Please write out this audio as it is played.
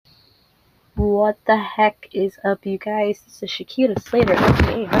What the heck is up, you guys? This is Shakita Slater,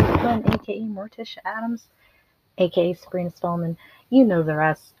 aka Harley Quinn, aka Morticia Adams, aka Sabrina Spellman. You know the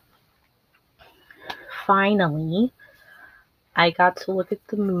rest. Finally, I got to look at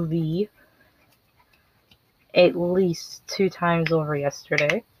the movie at least 2 times over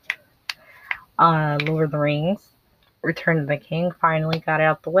yesterday. Lord of the Rings, Return of the King. Finally got it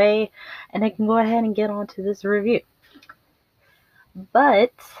out the way, and I can go ahead and get on to this review.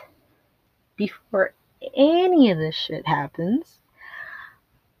 But before any of this shit happens,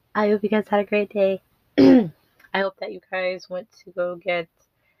 I hope you guys had a great day. I hope that you guys went to go get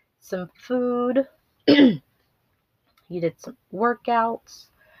some food. You did some workouts.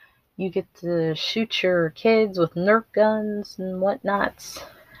 You get to shoot your kids with Nerf guns and whatnot.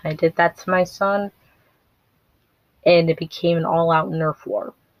 I did that to my son, and it became an all-out Nerf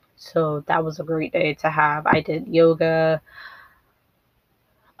war. So that was a great day to have. I did yoga.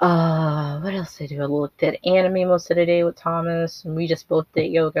 What else did I do? I looked at anime most of the day with Thomas, and we just both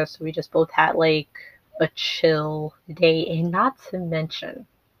did yoga, so we just both had like a chill day. And not to mention,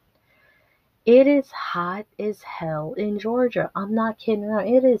 it is hot as hell in Georgia. I'm not kidding around.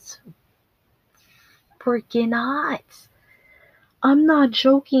 It is freaking hot. I'm not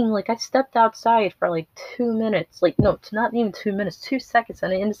joking. Like, I stepped outside for like 2 minutes. Like, no, not even 2 minutes, 2 seconds,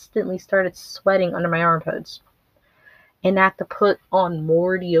 and I instantly started sweating under my armpits. And I had to put on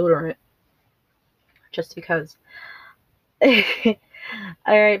more deodorant just because.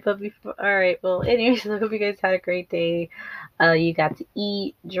 Alright, well, anyways, I hope you guys had a great day. You got to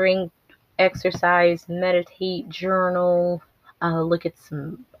eat, drink, exercise, meditate, journal, look at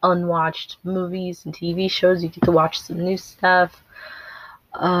some unwatched movies and TV shows. You get to watch some new stuff.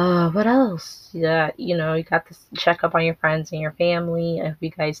 What else? Yeah, you got to check up on your friends and your family. I hope you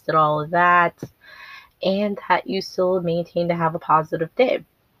guys did all of that, and that you still maintain to have a positive day.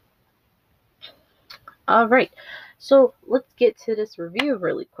 Alright, so let's get to this review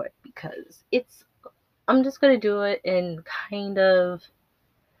really quick, because I'm just going to do it in kind of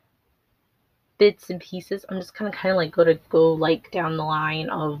bits and pieces. I'm just kind of like go like down the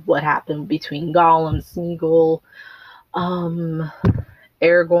line of what happened between Gollum, Smeagol,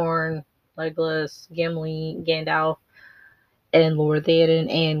 Aragorn, Legolas, Gimli, Gandalf, and Lord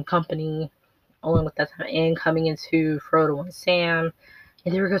Theoden and company, along with that time, and coming into Frodo and Sam.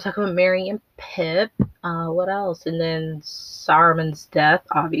 And then we're going to talk about Merry and Pip. What else? And then Saruman's death,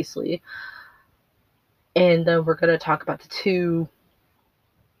 obviously. And then we're going to talk about the 2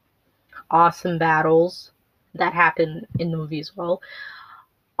 awesome battles that happen in the movie as well.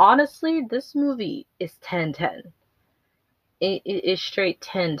 Honestly, this movie is 10-10. It is straight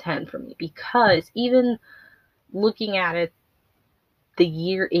 10-10 for me, because even looking at it, the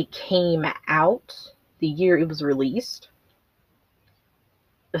year it came out, the year it was released,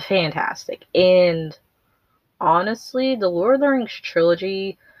 fantastic. And honestly, the Lord of the Rings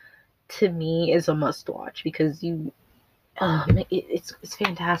trilogy to me is a must watch, because it's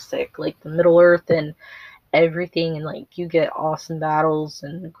fantastic. Like the Middle Earth and everything, and like you get awesome battles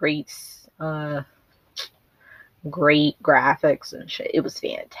and great graphics and shit. It was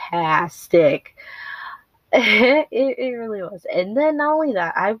fantastic. It really was. And then not only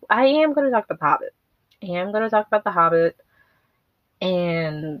that, I am going to talk about The Hobbit. I am going to talk about The Hobbit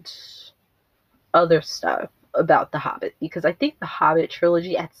and other stuff about The Hobbit, because I think The Hobbit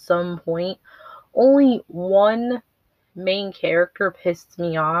trilogy, at some point, only one main character pissed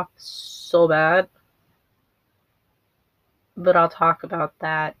me off so bad. But I'll talk about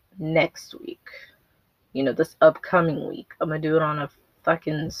that next week. This upcoming week. I'm going to do it on a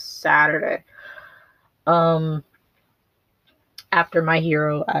fucking Saturday. After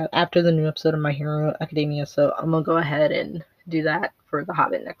the new episode of My Hero Academia. So I'm going to go ahead and do that for The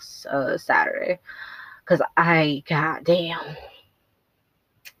Hobbit next Saturday. Because goddamn.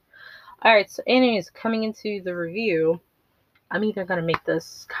 Alright, so anyways, coming into the review, I'm either going to make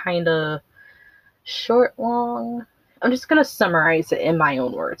this kind of short, long. I'm just going to summarize it in my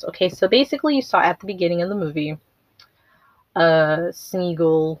own words. Okay, so basically you saw at the beginning of the movie,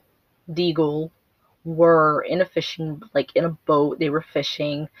 Smeagol, Deagol were in a boat. They were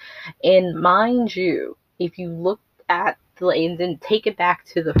fishing. And mind you, if you look at and then take it back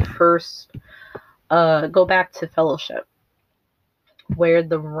to the first, go back to Fellowship, where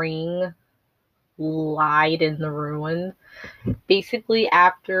the ring lied in the ruin. Basically,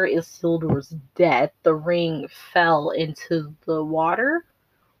 after Isildur's death, the ring fell into the water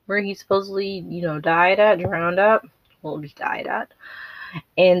where he supposedly, drowned at. Well, he died at.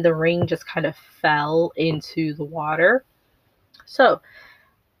 And the ring just kind of fell into the water. So,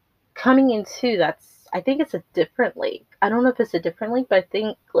 coming into I think it's a different lake. I don't know if it's a different lake, but I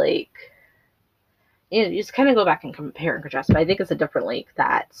think, like, you just kind of go back and compare and contrast. But I think it's a different lake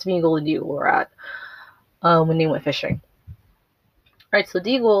that Smeagol and Deagle were at when they went fishing. Alright, so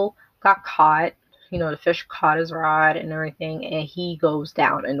Deagle got caught. The fish caught his rod and everything, and he goes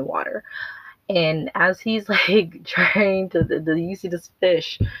down in the water. And as he's like trying to, you see this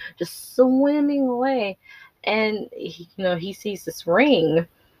fish just swimming away, and he sees this ring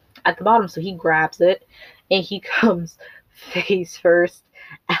at the bottom, so he grabs it, and he comes face first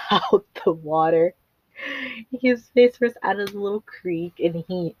out the water. He's face first out of the little creek, and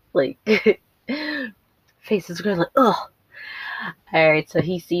he like faces ground like, ugh. Alright, so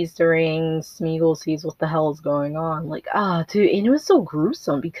he sees the ring. Smeagol sees what the hell is going on. Like, dude, and it was so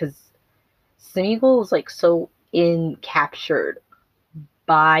gruesome because Smeagol was like so captured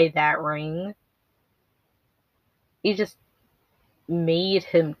by that ring. It just made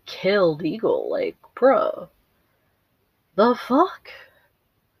him kill Deagle. Like, bro, the fuck?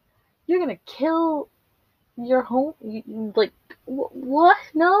 You're gonna kill your home? Like, what?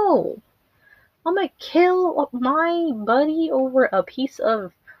 No. I'm gonna kill my buddy over a piece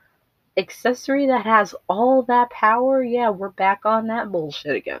of accessory that has all that power? Yeah, we're back on that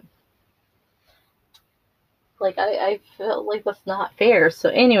bullshit again. Like, I felt like that's not fair. So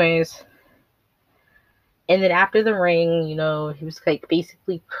anyways, and then after the ring, he was like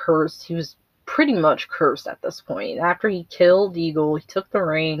basically cursed. He was pretty much cursed at this point. After he killed Deagle, he took the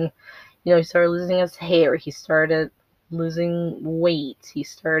ring. He started losing his hair. He started losing weight. He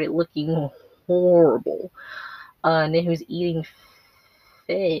started looking horrible. And then he was eating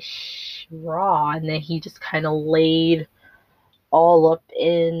fish raw, and then he just kind of laid all up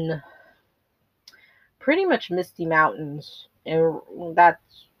in pretty much Misty Mountains. And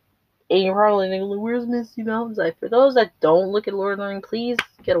you're probably thinking, where's Misty Mountains? For those that don't look at Lord of the Rings, please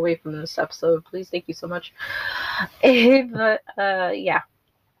get away from this episode. Please, thank you so much. But, yeah.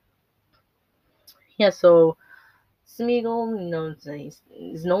 Yeah, so Smeagol,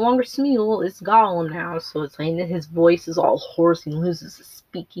 he's no longer Smeagol, it's Gollum now, so it's like his voice is all hoarse, he loses his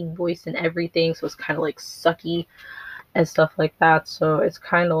speaking voice and everything, so it's kind of like sucky and stuff like that, so it's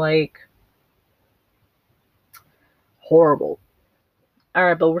kind of like horrible.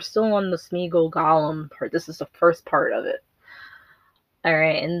 Alright, but we're still on the Smeagol Gollum part. This is the first part of it.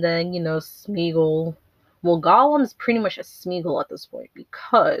 Alright, and then, Smeagol, well, Gollum's pretty much a Smeagol at this point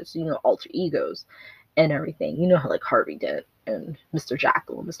because, alter egos and everything. How like Harvey Dent and Mr.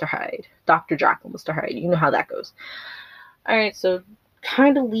 Jekyll, Mr. Hyde, Dr. Jekyll, Mr. Hyde. You know how that goes. Alright, so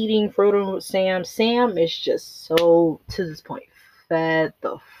kind of leading Frodo with Sam. Sam is just so, to this point, fed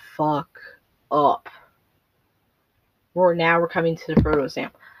the fuck up. We're coming to the Frodo and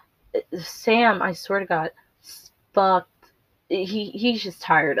Sam. Sam, I swear to God, fucked. He's just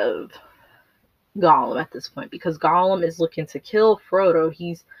tired of Gollum at this point because Gollum is looking to kill Frodo.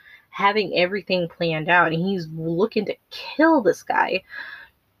 He's having everything planned out, and he's looking to kill this guy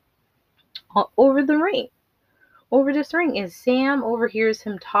over the ring. Over this ring. And Sam overhears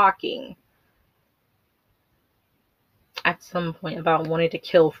him talking at some point about wanting to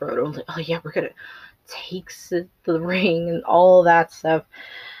kill Frodo. I'm like, oh yeah, we're gonna take the ring and all that stuff.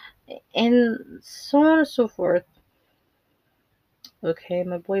 And so on and so forth. Okay,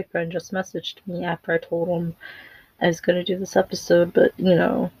 my boyfriend just messaged me after I told him I was gonna do this episode, but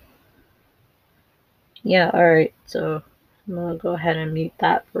yeah, alright, so I'm gonna go ahead and mute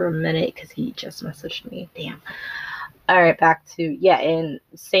that for a minute because he just messaged me. Damn. Alright, back to, and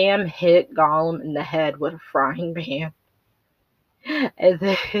Sam hit Gollum in the head with a frying pan. And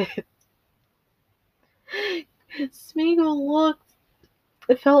then Smeagol looked,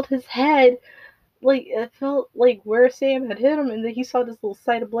 it felt his head, like, it felt like where Sam had hit him, and then he saw this little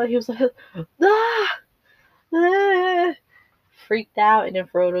sight of blood. He was like, freaked out, and then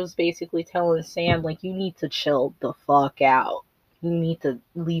Frodo's basically telling Sam, like, you need to chill the fuck out. You need to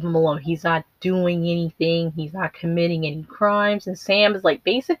leave him alone. He's not doing anything. He's not committing any crimes. And Sam is, like,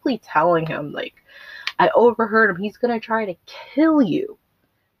 basically telling him, like, I overheard him. He's gonna try to kill you,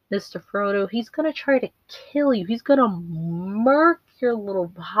 Mr. Frodo. He's gonna try to kill you. He's gonna murk your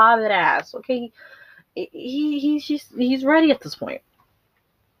little hobbit ass, okay? He's ready at this point.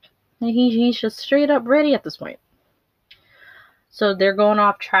 He's just straight up ready at this point. So they're going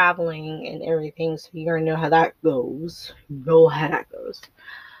off traveling and everything, so you already know how that goes. So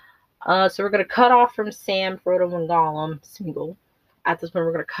we're going to cut off from Sam, Frodo, and Gollum, Smeagol. At this point,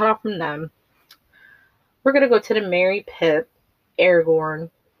 we're going to cut off from them. We're going to go to the Merry Pit, Aragorn,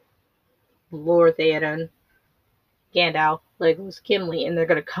 Lord Theoden, Gandalf, Legolas, Gimli, and they're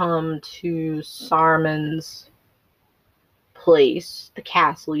going to come to Saruman's place, the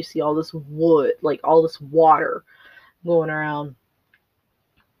castle. You see all this wood, like all this water going around.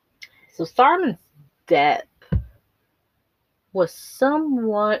 So Saruman's death was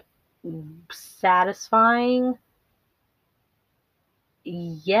somewhat satisfying,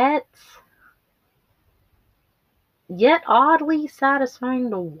 yet oddly satisfying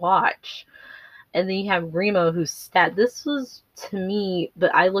to watch. And then you have Grima, who's this was, to me,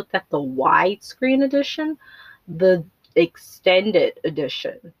 but I looked at the widescreen edition, the extended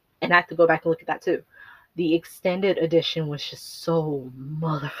edition, and I have to go back and look at that too. The extended edition was just so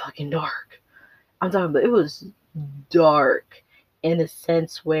motherfucking dark. I'm talking about, it was dark in a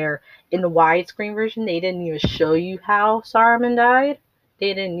sense where in the widescreen version, they didn't even show you how Saruman died.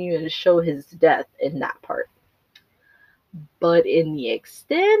 They didn't even show his death in that part. But in the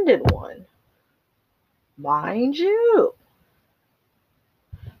extended one, mind you,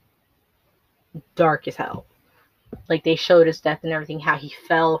 dark as hell. Like, they showed his death and everything, how he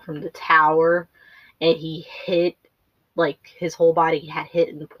fell from the tower and he hit, like, his whole body had hit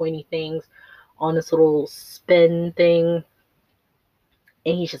in the pointy things on this little spin thing,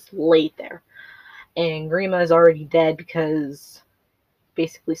 and he just laid there. And Grima is already dead because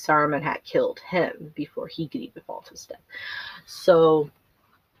basically Saruman had killed him before he could even fall to his death. So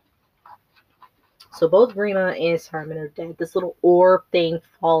both Grima and Saruman are dead. This little orb thing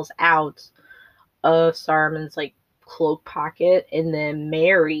falls out of Saruman's, like, cloak pocket, and then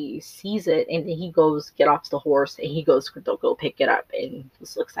Merry sees it, and then he goes get off the horse, and he goes to go pick it up, and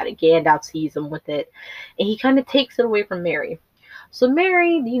just looks at it. Gandalf sees him with it, and he kind of takes it away from Merry. So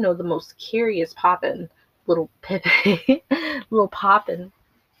Merry, you know, the most curious Poppin, little Pippin, little Poppin,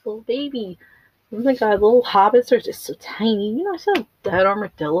 little baby. Oh my god, little hobbits are just so tiny. You know, I saw a dead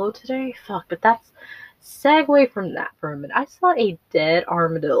armadillo today. Fuck, but that's segue from that for a minute. I saw a dead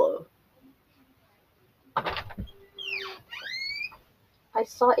armadillo. I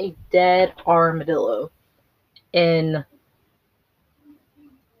saw a dead armadillo in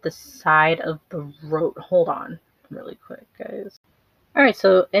the side of the road. Hold on really quick, guys. Alright,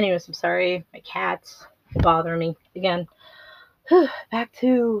 so anyways, I'm sorry. My cat's bothering me again. Back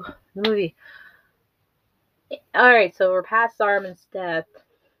to the movie. Alright, so we're past Saruman's death.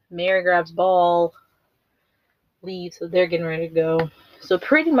 Merry grabs Ball, leaves, so they're getting ready to go. So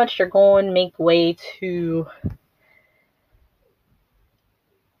pretty much they're going to make way to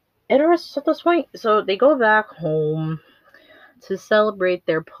Edoras at this point. So they go back home to celebrate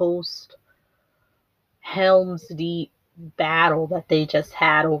their post Helm's Deep battle that they just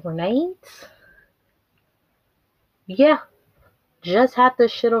had overnight. Yeah, just had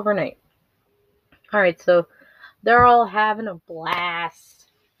this shit overnight. Alright, so they're all having a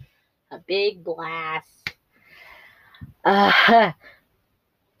blast. A big blast. And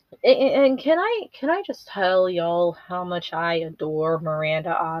can I just tell y'all how much I adore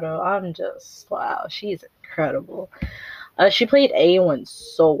Miranda Otto? I'm just, wow, she's incredible. She played Eowyn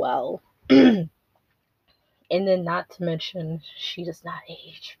so well. And then, not to mention, she does not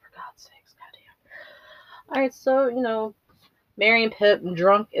age, for God's sakes, goddamn. Alright, so, you know, Merry and Pip,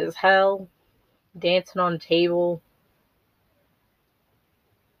 drunk as hell, dancing on the table.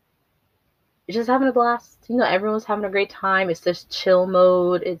 Just having a blast. You know, everyone's having a great time. It's this chill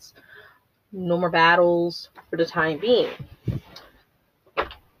mode. It's no more battles for the time being.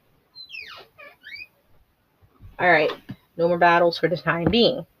 Alright, no more battles for the time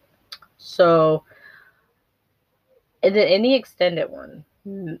being. So, and then in the extended one,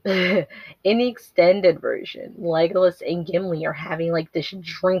 in the extended version, Legolas and Gimli are having like this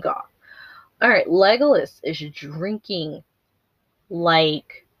drink off. Alright, Legolas is drinking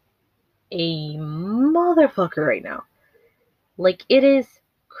like a motherfucker right now. Like, it is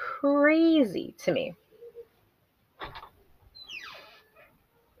crazy to me.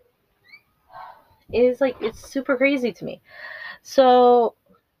 It's super crazy to me. So,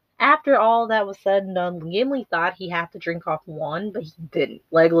 after all that was said and done, Gimli thought he had to drink off one, but he didn't.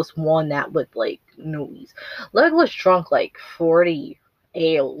 Legolas won that with, like, no ease. Legolas drunk, like, 40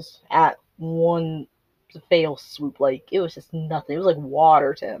 ales at one fail swoop. Like, it was just nothing. It was like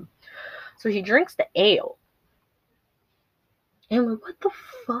water to him. So he drinks the ale. And I'm like, what the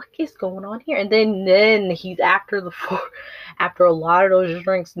fuck is going on here? And then he's after a lot of those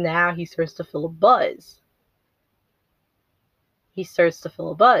drinks, now he starts to feel a buzz.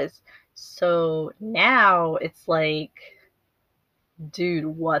 So now it's like, dude,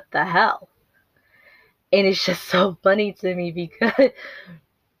 what the hell? And it's just so funny to me because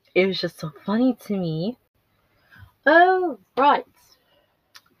it was just so funny to me. Oh, right.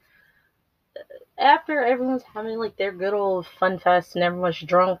 After everyone's having like their good old fun fest and everyone's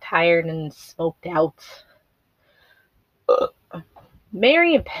drunk, tired, and smoked out,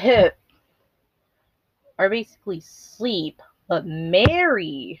 Merry and Pip are basically asleep, but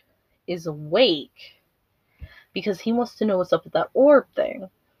Merry is awake because he wants to know what's up with that orb thing.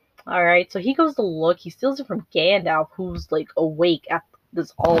 Alright, so he goes to look. He steals it from Gandalf, who's like awake at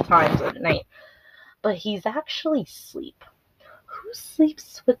this all times of the night. But he's actually asleep. Who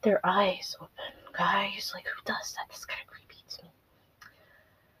sleeps with their eyes open, guys? Like, who does that? That's kind of creepy to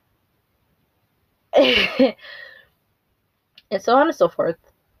me. And so on and so forth.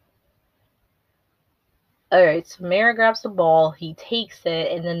 Alright, so Merry grabs the ball, he takes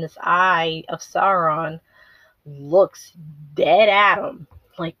it, and then this eye of Sauron looks dead at him.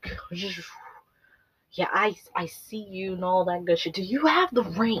 Like, yeah, I see you and all that good shit. Do you have the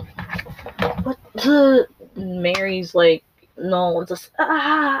ring? What the? Merry's like, no, just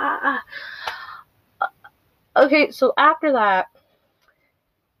Okay, so after that,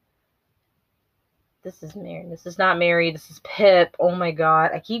 this is Merry. This is not Merry. This is Pip. Oh my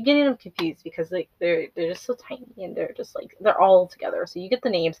god, I keep getting them confused because like they're just so tiny and they're just like they're all together. So you get the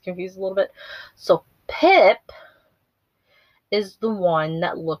names confused a little bit. So Pip is the one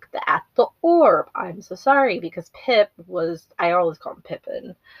that looked at the orb. I'm so sorry because Pip was, I always call him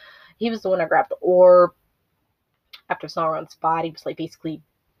Pippin. He was the one that grabbed the orb after Sauron's body was like basically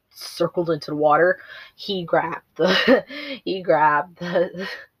circled into the water. He grabbed the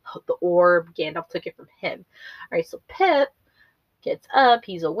the orb. Gandalf took it from him. All right, so Pip gets up.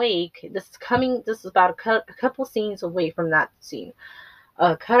 He's awake. This is about a couple scenes away from that scene.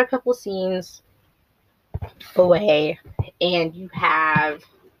 Cut a couple scenes away, and you have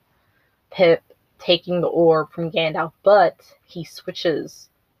Pip taking the orb from Gandalf, but he switches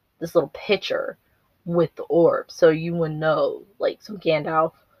this little picture with the orb, so you would know, like, so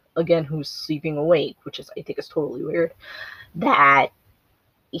Gandalf, again, who's sleeping awake, which is, I think, is totally weird, that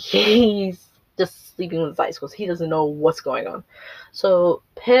he's just sleeping with his eyes closed. He doesn't know what's going on. So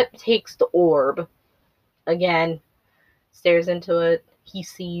Pip takes the orb, again, stares into it. He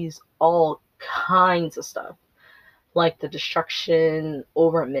sees all kinds of stuff, like the destruction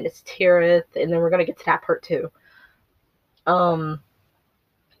over at Minas Tirith, and then we're gonna get to that part too.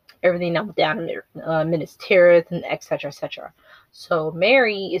 Everything down in Minas Tirith and etc. etc. So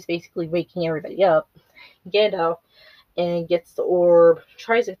Merry is basically waking everybody up. Gandalf and gets the orb,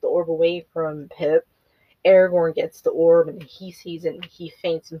 tries to get the orb away from Pip. Aragorn gets the orb and he sees it and he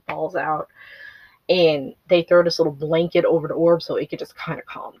faints and falls out. And they throw this little blanket over the orb so it could just kind of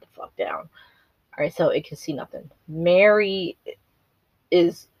calm the fuck down. Alright, so it can see nothing. Merry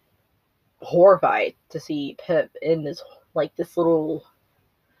is horrified to see Pip in this, like, this little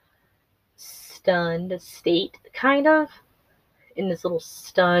stunned state, kind of. In this little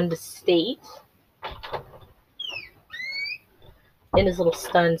stunned state.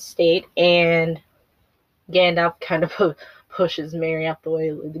 And Gandalf kind of pushes Merry out the way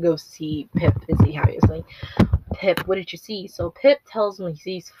to go see Pip and see how he is. Like, Pip, what did you see? So Pip tells him he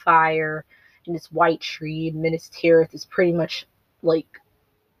sees fire and this white tree. Minas Tirith is pretty much like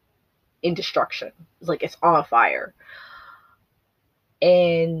in destruction. It's like it's on fire.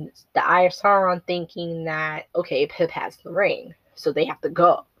 And the Eye of Sauron thinking that, okay, Pip has the ring, so they have to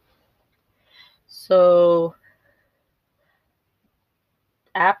go. So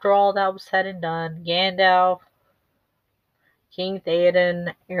after all that was said and done, Gandalf, King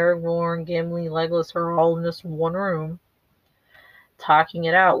Theoden, Aragorn, Gimli, Legolas are all in this one room talking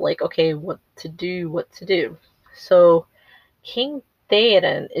it out, like, okay, what to do. So King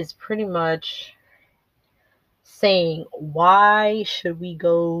Theoden is pretty much saying, why should we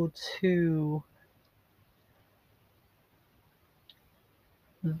go to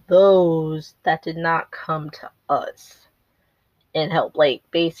those that did not come to us and help, like,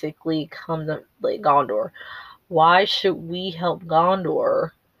 basically come to, like, Gondor? Why should we help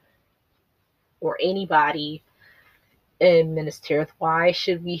Gondor or anybody in Minas Tirith? Why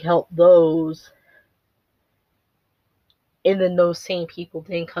should we help those? And then those same people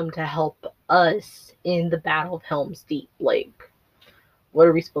didn't come to help us in the Battle of Helm's Deep. Like, what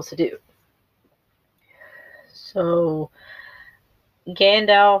are we supposed to do? So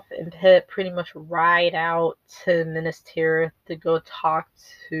Gandalf and Pip pretty much ride out to Minas Tirith to go talk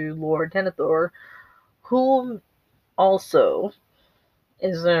to Lord Denethor, who also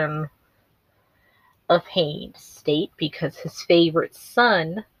is in a pained state because his favorite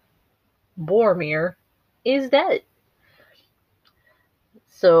son, Boromir, is dead.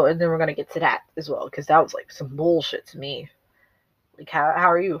 So, and then we're gonna get to that as well, because that was like some bullshit to me. Like, how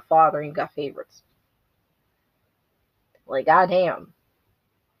are you a father and you got favorites? Like, goddamn.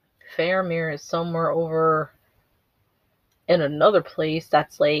 Faramir is somewhere over in another place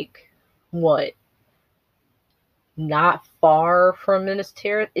that's like, what? Not far from Minas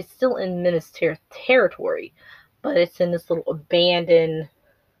Tirith. It's still in Minas Tirith territory, but it's in this little abandoned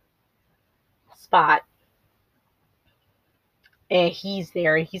spot and he's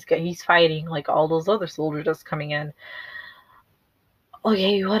there, and he's fighting like all those other soldiers that's coming in.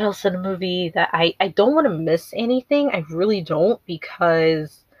 Okay, what else in the movie that I don't want to miss anything? I really don't,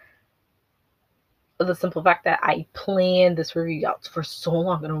 because of the simple fact that I planned this review out for so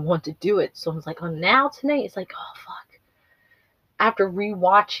long and I want to do it. So I was like, oh, now tonight it's like, oh fuck. After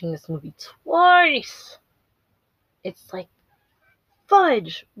rewatching this movie twice, it's like,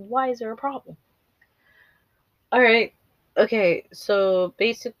 fudge, why is there a problem? Alright, okay, so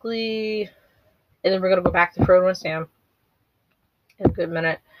basically, and then we're gonna go back to Frodo and Sam in a good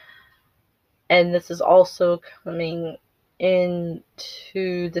minute. And this is also coming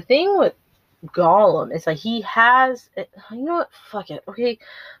into the thing with Gollum. It's like he has, you know what? Fuck it. Okay,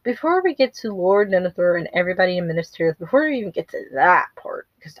 before we get to Lord Denethor and everybody in Minas Tirith, before we even get to that part,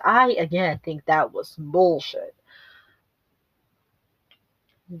 because I again think that was bullshit.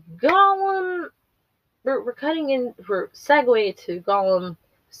 Gollum, we're cutting in, we're segue to Gollum,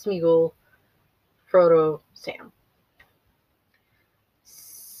 Smeagol, Frodo, Sam.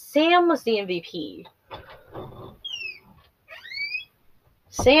 Sam was the MVP.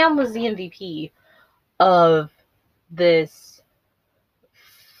 Sam was the MVP of this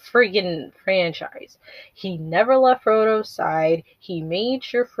friggin' franchise. He never left Frodo's side. He made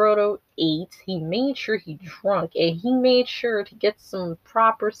sure Frodo ate. He made sure he drank. And he made sure to get some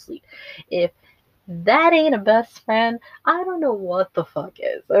proper sleep. If that ain't a best friend, I don't know what the fuck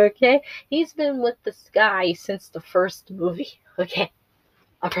is, okay? He's been with this guy since the first movie, okay?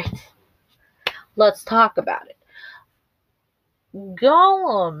 Alright. Let's talk about it.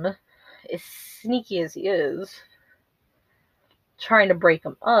 Gollum, as sneaky as he is, trying to break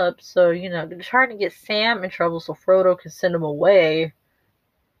him up, so, you know, trying to get Sam in trouble so Frodo can send him away,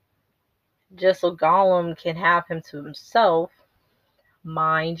 just so Gollum can have him to himself.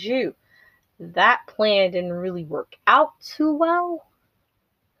 Mind you, that plan didn't really work out too well.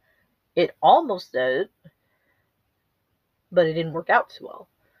 It almost did, but it didn't work out too well.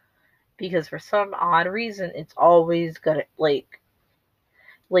 Because for some odd reason, it's always gonna, like,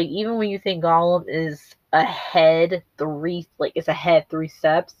 even when you think Gollum is ahead three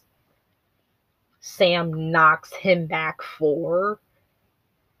steps, Sam knocks him back 4,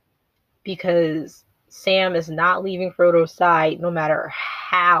 because Sam is not leaving Frodo's side no matter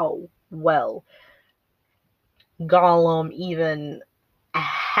how well Gollum even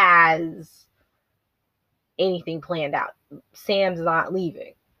has anything planned out. Sam's not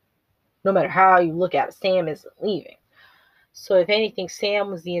leaving. No matter how you look at it, Sam isn't leaving. So if anything, Sam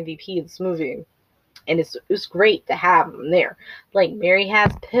was the MVP of this movie. And it's great to have him there. Like, Merry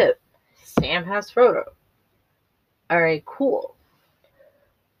has Pip. Sam has Frodo. Alright, cool.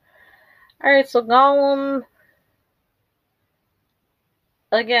 Alright, so Gollum,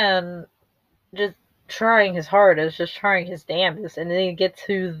 again, just trying his hardest, just trying his damnedest, and then you get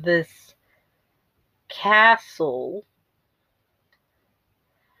to this castle.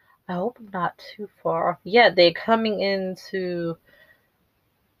 I hope I'm not too far off. Yeah, they're coming into...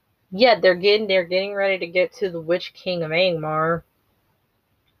 Yeah, they're getting ready to get to the Witch King of Angmar.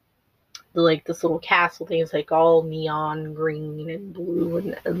 Like, this little castle thing is like all neon green and blue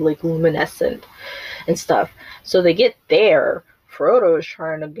and like luminescent and stuff. So they get there. Frodo is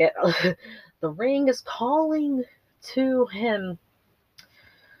trying to get... the ring is calling to him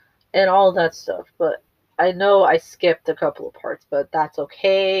and all that stuff. But I know I skipped a couple of parts, but that's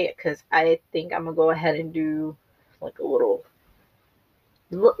okay, because I think I'm going to go ahead and do like a little...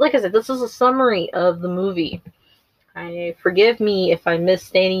 Like I said, this is a summary of the movie. Forgive me if I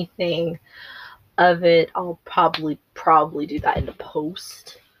missed anything of it. I'll probably do that in the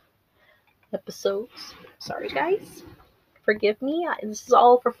post episodes. Sorry, guys. Forgive me. This is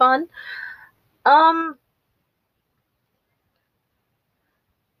all for fun.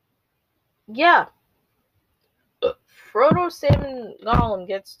 Yeah. Frodo, Sam, and Gollum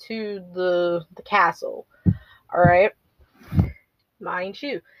gets to the castle. Alright? Mind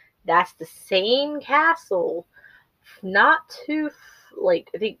you, that's the same castle, not too, like,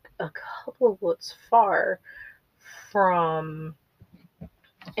 I think a couple of woods far from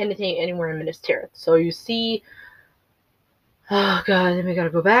anywhere in Minas Tirith. So you see, oh god, then we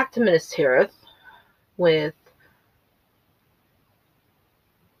gotta go back to Minas Tirith with,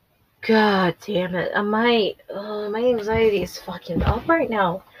 god damn it, my anxiety is fucking up right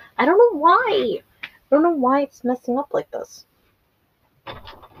now. I don't know why. I don't know why it's messing up like this.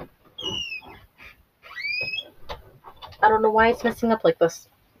 I don't know why it's messing up like this.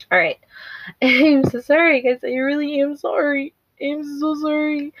 Alright. I'm so sorry, guys. I really am sorry. I'm so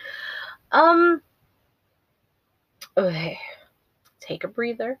sorry. Okay. Take a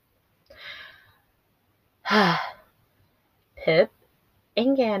breather. Pip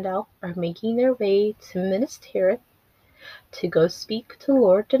and Gandalf are making their way to Minas Tirith to go speak to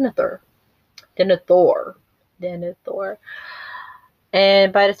Lord Denethor.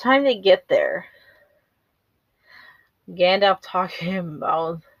 And by the time they get there, Gandalf talking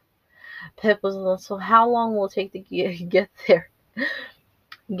about Pip was like, so how long will it take to get there?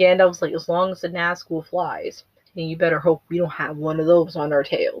 Gandalf's like, as long as the Nazgul flies. And you better hope we don't have one of those on our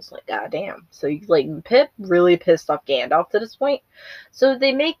tails. Like, goddamn. So, Pip really pissed off Gandalf to this point. So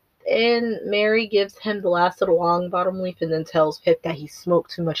and Merry gives him the last little long bottom leaf and then tells Pip that he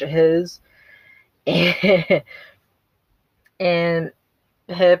smoked too much of his. And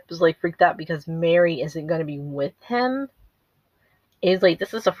Pip is like freaked out because Merry isn't going to be with him. He's like,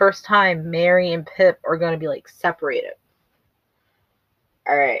 this is the first time Merry and Pip are going to be like separated.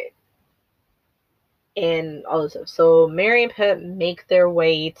 Alright. And all this stuff. So Merry and Pip make their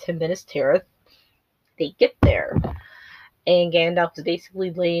way to Minas Tirith. They get there. And Gandalf is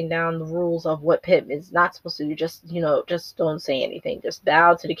basically laying down the rules of what Pip is not supposed to do. Just don't say anything. Just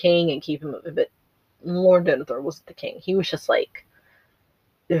bow to the king and keep him a bit. Lord Denethor wasn't the king. He was just like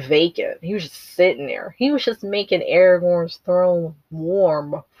vacant. He was just sitting there. He was just making Aragorn's throne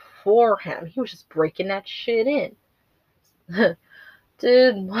warm for him. He was just breaking that shit in.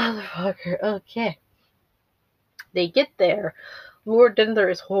 Dude, motherfucker. Okay. They get there. Lord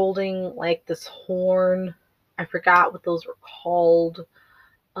Denethor is holding like this horn. I forgot what those were called.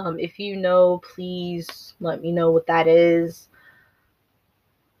 If you know, please let me know what that is.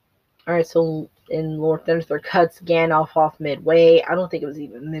 Alright, so Lord Denethor cuts Gandalf off midway. I don't think it was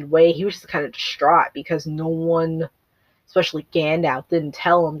even midway. He was just kind of distraught because no one, especially Gandalf, didn't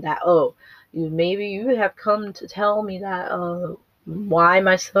tell him that, maybe you have come to tell me that, why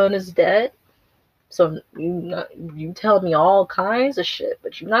my son is dead. So you tell me all kinds of shit,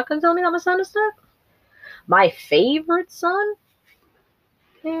 but you're not gonna tell me that my son is dead? My favorite son?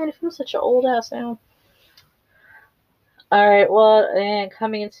 Man, it feels such an old ass now. Alright, well, and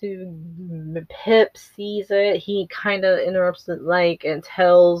coming into Pip sees it, he kind of interrupts it, and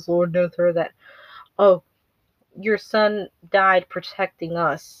tells Lord Denethor that, your son died protecting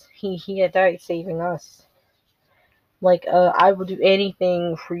us. He had died saving us. I will do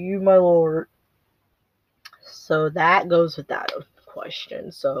anything for you, my lord. So that goes without a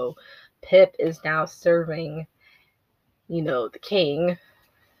question. So Pip is now serving, the king,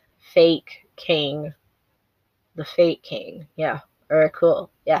 fake king, the fake king. Yeah. Alright, cool.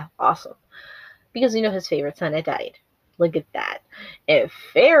 Yeah, awesome. Because his favorite son had died. Look at that. And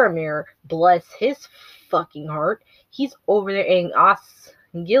Faramir, bless his fucking heart, he's over there in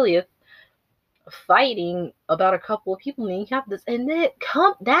Osgiliath fighting about a couple of people and you have this, and then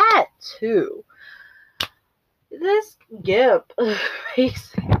that too. This Gimp,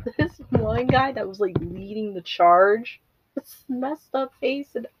 this one guy that was leading the charge, this messed up face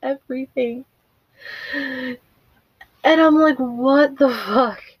and everything. And I'm like, what the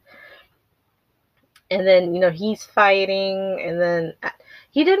fuck? And then, he's fighting, and then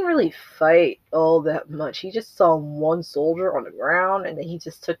he didn't really fight all that much. He just saw one soldier on the ground, and then he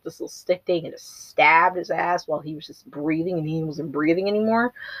just took this little stick thing and just stabbed his ass while he was just breathing, and he wasn't breathing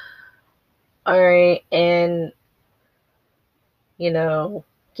anymore. Alright, and,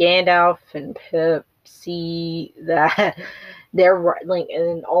 Gandalf and Pip see that they're,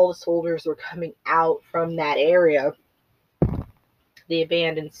 and all the soldiers were coming out from that area, the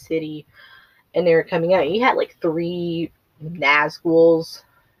abandoned city, and they were coming out. You had 3 Nazguls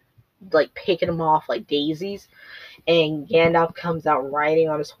picking them off like daisies, and Gandalf comes out riding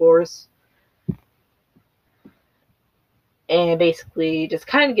on his horse and basically just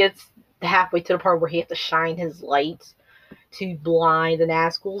kind of gets halfway to the part where he has to shine his light to blind the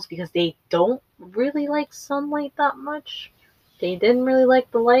Nazguls because they don't really like sunlight that much. They didn't really like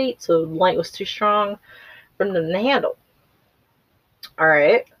the light, so the light was too strong for them to handle.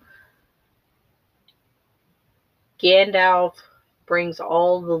 Alright. Gandalf brings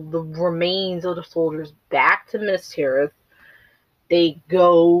all the remains of the soldiers back to Minas Tirith. They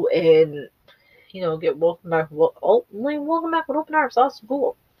go and, get welcome back with open arms. That's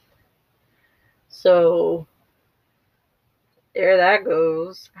cool. So, there that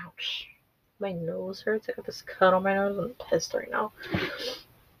goes. Ouch. My nose hurts. I got this cut on my nose. I'm pissed right now.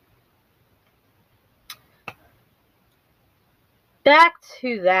 Back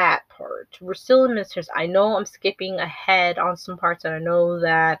to that part. We're still in Minas Tirith. I know I'm skipping ahead on some parts, and I know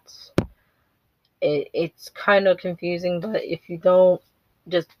that it's kind of confusing, but if you don't,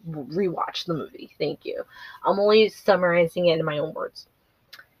 just rewatch the movie. Thank you. I'm only summarizing it in my own words.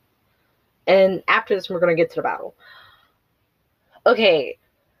 And after this, we're going to get to the battle. Okay,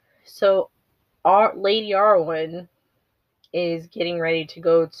 so Lady Arwen is getting ready to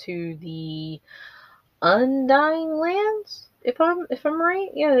go to the Undying Lands. If I'm right,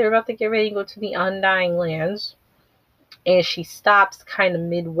 yeah, they're about to get ready to go to the Undying Lands, and she stops kind of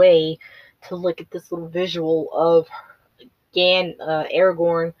midway to look at this little visual of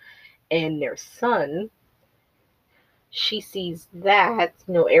Aragorn and their son. She sees that,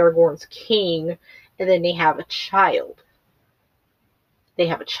 Aragorn's king, and then they have a child. They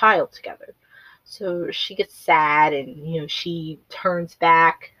have a child together. So she gets sad, and, she turns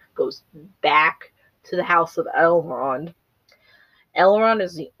back, goes back to the house of Elrond. Elrond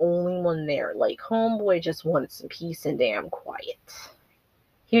is the only one there. Like, homeboy just wanted some peace and damn quiet.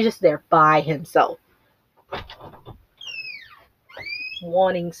 He was just there by himself,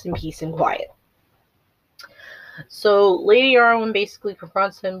 wanting some peace and quiet. So Lady Arwen basically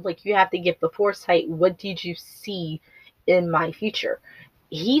confronts him, like, you have to give the foresight. What did you see in my future?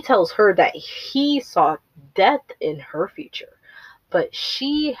 He tells her that he saw death in her future, but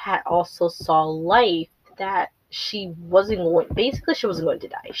she had also saw life, that she wasn't going to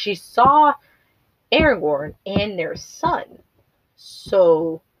die. She saw Aragorn and their son.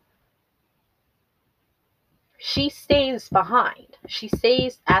 So she stays behind. She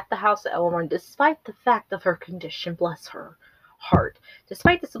stays at the house of Elrond despite the fact of her condition. Bless her heart.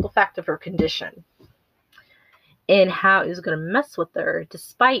 Despite the simple fact of her condition and how it was going to mess with her,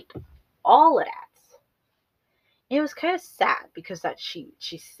 despite all of that. It was kind of sad because that she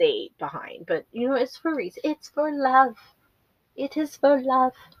stayed behind. But, it's for a reason. It's for love. It is for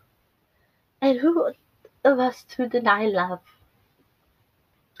love. And who of us to deny love?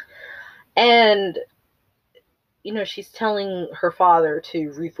 And she's telling her father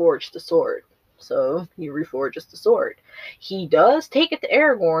to reforge the sword. So he reforges the sword. He does take it to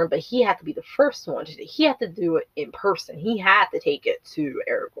Aragorn, but he had to be the first one to do it. He had to do it in person. He had to take it to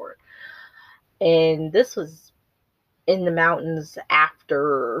Aragorn. And this was in the mountains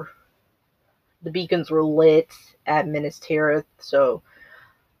after the beacons were lit at Minas Tirith. So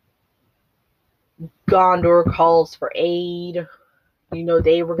Gondor calls for aid.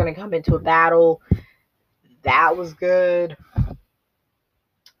 They were going to come into a battle. That was good.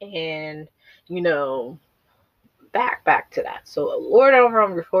 And, back to that. So Lord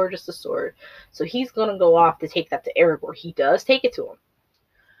Elrond reforges the sword. So he's going to go off to take that to Aragorn. He does take it to him.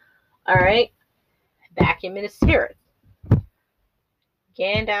 Alright. Back in Minas Tirith.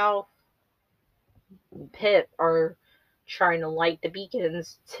 Gandalf and Pip are trying to light the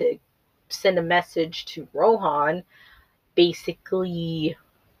beacons to send a message to Rohan, basically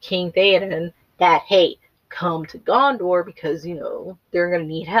King Theoden, that, hey, come to Gondor because, they're going to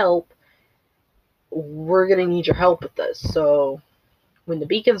need help. We're going to need your help with this. So when the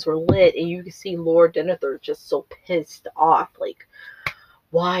beacons were lit, and you can see Lord Denethor just so pissed off, like,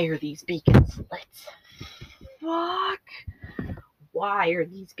 why are these beacons lit? Fuck. Why are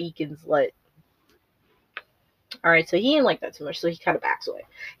these beacons lit? Alright, so he didn't like that too much, so he kind of backs away.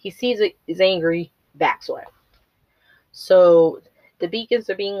 He sees it, is angry, backs away. So the beacons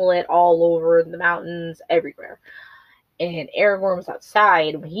are being lit all over the mountains, everywhere. And Aragorn was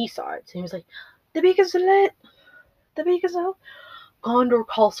outside when he saw it. So he was like, the beacons are lit. The beacons are lit. Gondor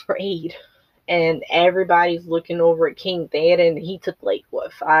calls for aid. And everybody's looking over at King Theoden. He took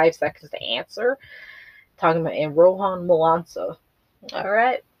 5 seconds to answer. Talking about, and Rohan Melansa.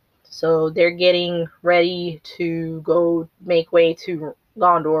 Alright. So they're getting ready to go make way to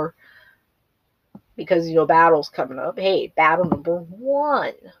Gondor. Because, battle's coming up. Hey, battle number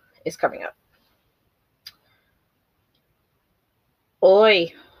 1 is coming up.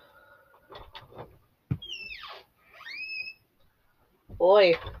 Oi.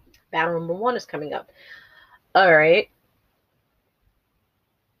 Battle number 1 is coming up. Alright.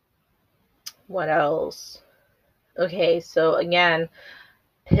 What else? Okay, so again,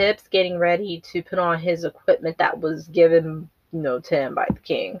 Pip's getting ready to put on his equipment that was given, to him by the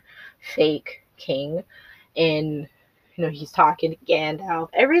king. Fake king. And, he's talking to Gandalf.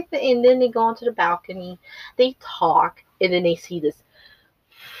 Everything. And then they go onto the balcony. They talk. And then they see this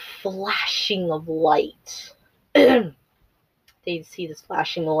flashing of light. They see this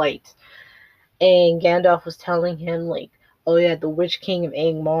flashing light. And Gandalf was telling him, oh yeah, the Witch King of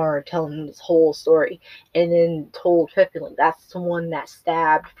Angmar, telling him this whole story. And then told Pippin, that's the one that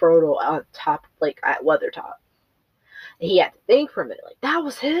stabbed Frodo on top, at Weathertop. And he had to think for a minute, that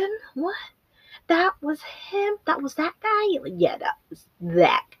was him? What? That was him? That was that guy? Yeah, that was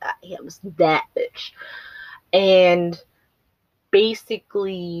that guy. It was that bitch. And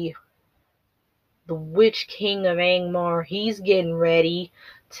basically, the Witch King of Angmar, he's getting ready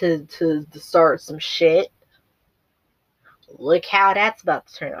to start some shit. Look how that's about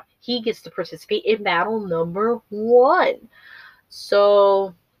to turn out. He gets to participate in battle number 1.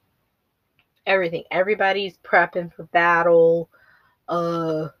 So everybody's prepping for battle.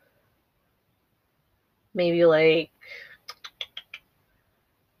 Maybe like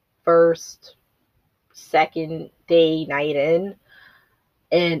first, second day night in,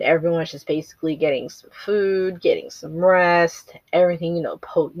 and everyone's just basically getting some food, getting some rest, everything,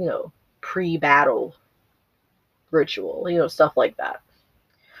 pre-battle ritual, stuff like that.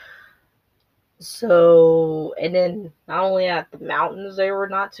 So, and then not only at the mountains, they were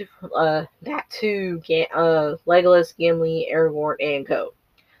not too, Legolas, Gimli, Aragorn, and Co,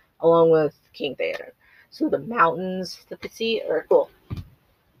 along with King Theoden. So the mountains that they see are cool.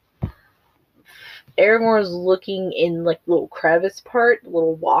 Aragorn's looking in like little crevice part,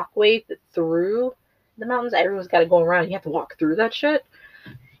 little walkway through the mountains. Everyone's got to go around. You have to walk through that shit.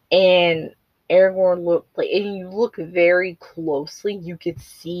 And Aragorn looked like, and you look very closely, you could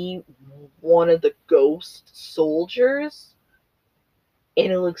see one of the ghost soldiers,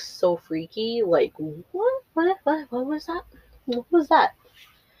 and it looks so freaky. Like, what was that? What was that?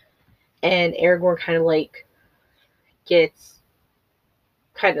 And Aragorn kind of like gets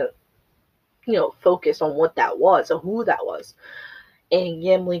kind of, focused on what that was or who that was. And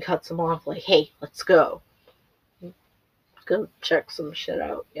Gimli cuts him off like, hey, let's go. Let's go check some shit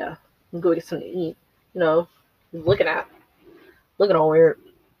out. Yeah. Let's go get something to eat. Looking all weird.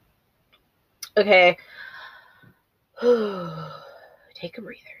 Okay. Take a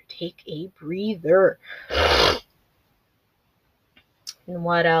breather. And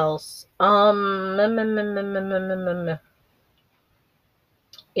what else?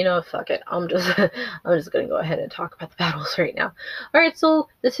 Fuck it. I'm just gonna go ahead and talk about the battles right now. Alright, so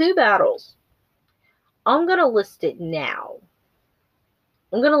the 2 battles. I'm gonna list it now.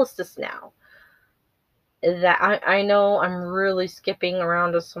 I'm gonna list this now. That I know I'm really skipping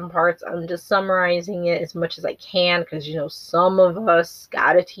around to some parts. I'm just summarizing it as much as I can because some of us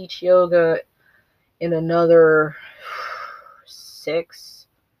gotta teach yoga in another 6-7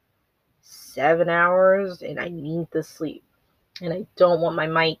 hours, and I need to sleep. And I don't want my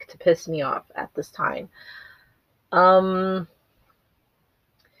mic to piss me off at this time. Frodo,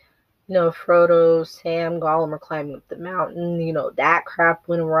 Sam, Gollum are climbing up the mountain. That crap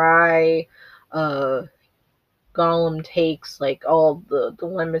went awry. Gollum takes like all the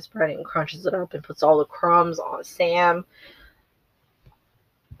lemon spread and crunches it up and puts all the crumbs on Sam.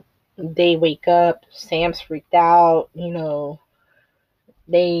 They wake up. Sam's freaked out.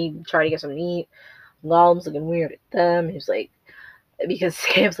 They try to get some meat. Gollum's looking weird at them. He's like, because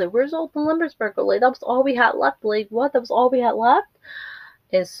Sam's like, where's all the lemon sprinkle? Like, that was all we had left. Like, what? That was all we had left?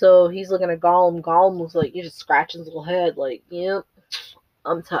 And so he's looking at Gollum. Gollum was like, he just scratching his little head, like, yep,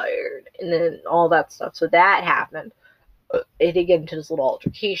 I'm tired. And then all that stuff. So that happened. They get into this little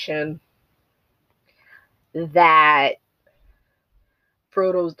altercation that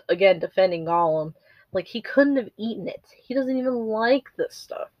Frodo's, again, defending Gollum. Like, he couldn't have eaten it. He doesn't even like this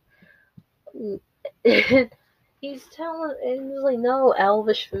stuff. He's telling, and he's like, no,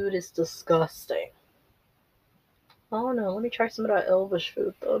 elvish food is disgusting. Oh no, let me try some of that elvish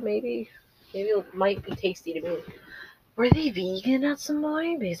food though. Maybe it might be tasty to me. Were they vegan at some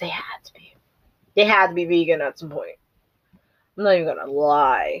point? Because they had to be. They had to be vegan at some point. I'm not even gonna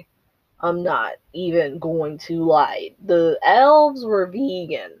lie. I'm not even going to lie. The elves were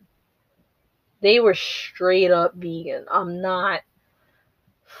vegan. They were straight up vegan. I'm not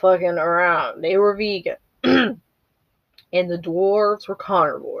fucking around. They were vegan. And the dwarves were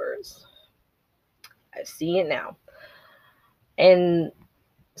carnivores. I see it now. And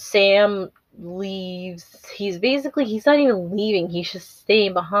Sam leaves. He's not even leaving. He's just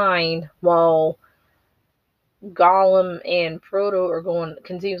staying behind while Gollum and Frodo are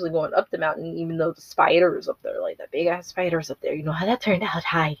continuously going up the mountain, even though the spider is up there, like that big ass spider is up there. You know how that turned out,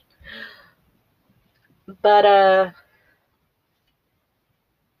 hi. But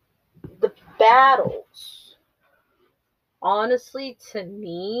the battles, honestly, to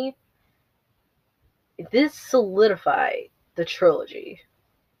me, this solidified the trilogy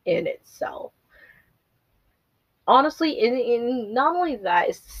in itself. Honestly, in not only that,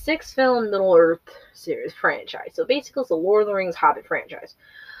 it's the 6-film Middle-earth series franchise. So basically, it's the Lord of the Rings Hobbit franchise.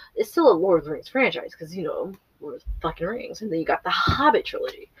 It's still a Lord of the Rings franchise because, Lord of the fucking Rings. And then you got the Hobbit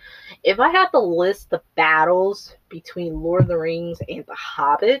trilogy. If I had to list the battles between Lord of the Rings and the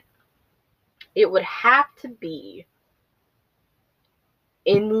Hobbit, it would have to be,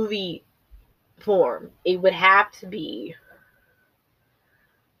 in movie form, it would have to be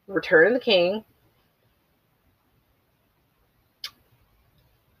Return of the King,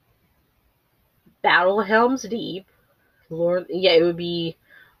 Battle of Helm's Deep, it would be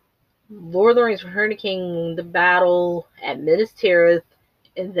Lord of the Rings, Return of the King, the battle at Minas Tirith,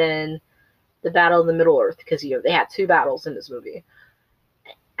 and then the battle of the Middle Earth, because they had 2 battles in this movie.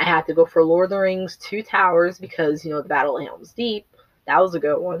 I had to go for Lord of the Rings, 2 Towers, because the Battle of Helm's Deep, that was a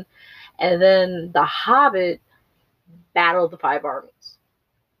good one, and then the Hobbit, Battle of the 5 Armies,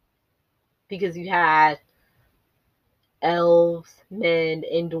 because you had elves, men,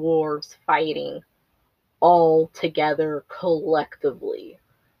 and dwarves fighting all together collectively,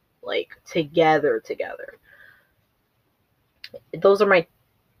 like together. Those are my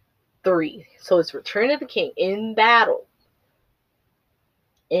 3. So it's Return of the King in battle.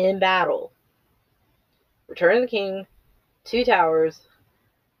 Return of the King, 2 Towers,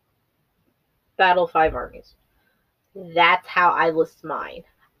 Battle of 5 Armies. That's how I list mine.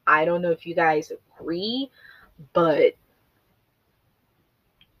 I don't know if you guys agree, but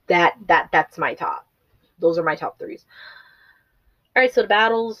that's my top. Those are my top 3s. Alright, so the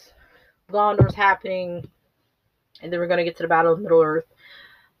battles, Gondor's happening, and then we're gonna get to the Battle of Middle Earth.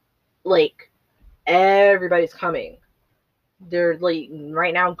 Like, everybody's coming. They're like,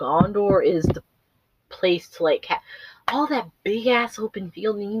 right now, Gondor is the place to like have all that big ass open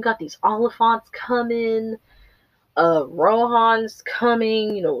field, and you got these Oliphants coming, Rohan's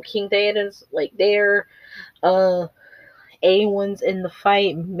coming, King Theoden's like there, Aowen's in the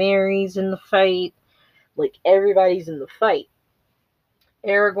fight, Merry's in the fight, like everybody's in the fight.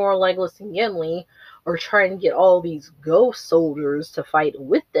 Aragorn, Legolas, and Gimli are trying to get all these ghost soldiers to fight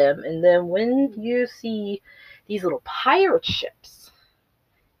with them, and then when you see these little pirate ships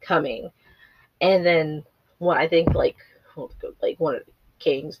coming, and then one, I think like one of the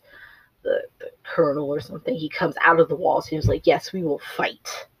kings, the colonel or something, he comes out of the walls. He was like, "Yes, we will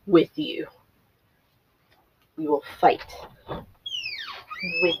fight with you. We will fight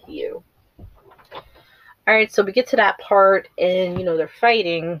with you." All right, so we get to that part, and they're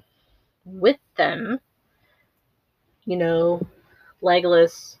fighting with them.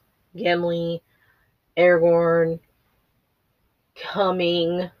 Legolas, Gimli, Aragorn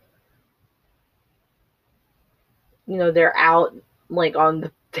coming. They're out like on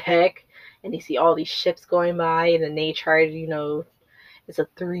the deck, and you see all these ships going by, and then they try to, it's a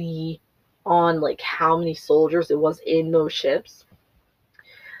 3 on like how many soldiers it was in those ships.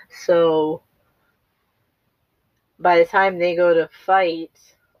 So by the time they go to fight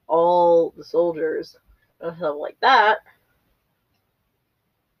all the soldiers and stuff like that,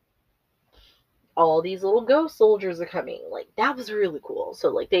 all these little ghost soldiers are coming. Like, that was really cool. So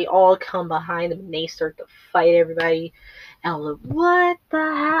like they all come behind them and they start to fight everybody. And I was like, what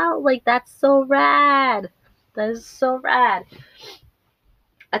the hell? Like, that's so rad. That is so rad.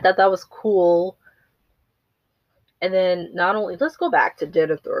 I thought that was cool. And then not only, let's go back to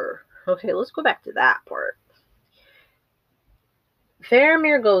Denethor. Okay, let's go back to that part.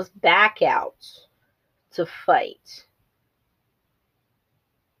 Faramir goes back out to fight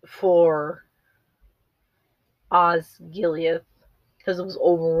for Osgiliath because it was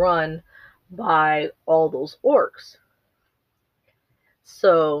overrun by all those orcs.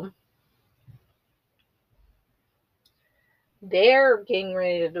 So they're getting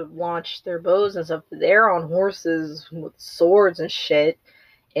ready to launch their bows and stuff. They're on horses with swords and shit,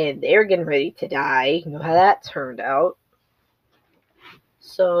 and they're getting ready to die. You know how that turned out.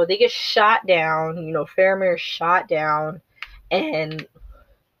 So they get shot down. Faramir's shot down, and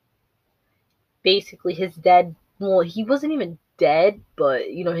basically his dead, well, he wasn't even dead, but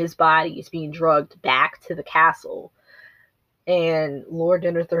his body is being drugged back to the castle. And Lord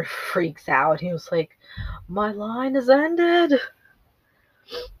Denethor freaks out. He was like, my line has ended.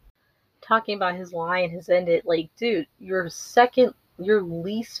 Talking about his line has ended. Like, dude, your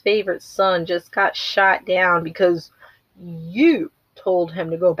least favorite son just got shot down because you told him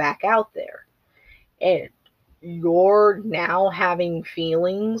to go back out there. And you're now having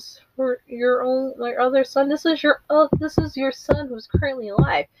feelings for your other son. This is your son who's currently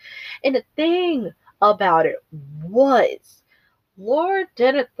alive. And the thing about it was, Lord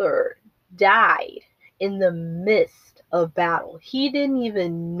Denethor died in the midst of battle. He didn't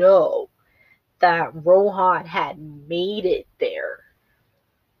even know that Rohan had made it there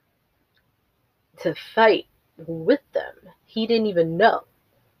to fight with them. He didn't even know.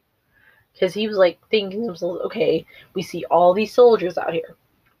 Because he was like thinking to himself, okay, we see all these soldiers out here.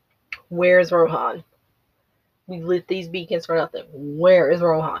 Where's Rohan? We lit these beacons for nothing. Where is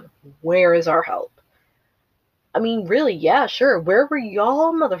Rohan? Where is our help? I mean, really, yeah, sure. Where were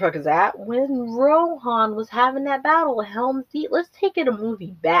y'all motherfuckers at when Rohan was having that battle at Helm's Deep? Let's take it a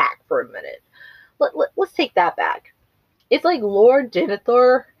movie back for a minute. Let's take that back. It's like Lord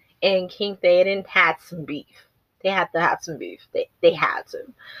Denethor and King Theoden had some beef. They had to have some beef. They had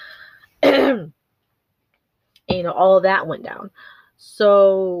to. And all of that went down.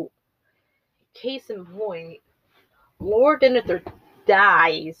 So, case in point, Lord Denethor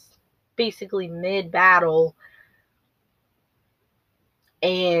dies basically mid-battle,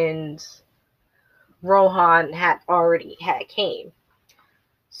 and Rohan had came.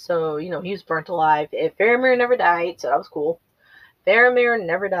 So, he was burnt alive. If Faramir never died, so that was cool. Faramir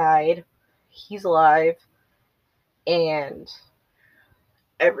never died. He's alive. And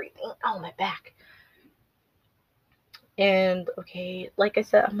everything. Oh, my back. And, okay, like I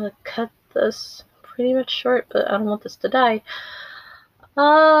said, I'm going to cut this pretty much short, but I don't want this to die.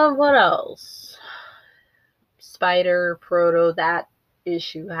 What else? Spider, Frodo, that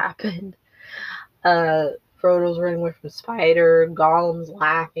issue happened. Frodo's running away from Spider, Gollum's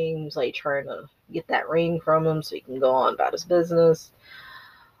laughing, he's like trying to get that ring from him so he can go on about his business.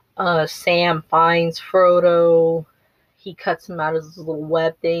 Sam finds Frodo, he cuts him out of his little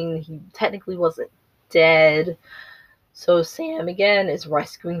web thing, he technically wasn't dead, so Sam again is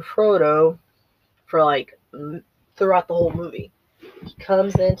rescuing Frodo for like throughout the whole movie. He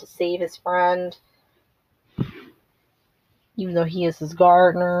comes in to save his friend, even though he is his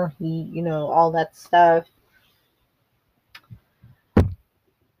gardener, all that stuff.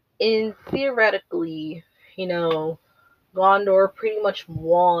 And theoretically, Gondor pretty much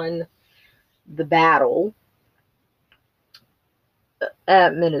won the battle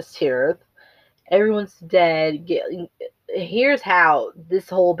at Minas Tirith. Everyone's dead. Here's how this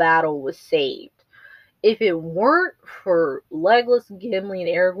whole battle was saved. If it weren't for Legolas, Gimli, and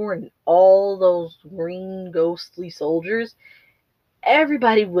Aragorn, and all those green ghostly soldiers,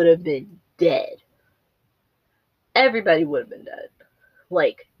 everybody would have been dead. Everybody would have been dead.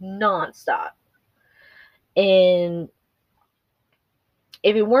 Like, non-stop. And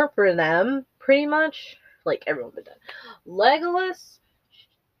if it weren't for them, pretty much, like, everyone would have been dead. Legolas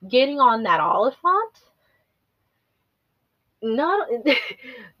getting on that Oliphant, not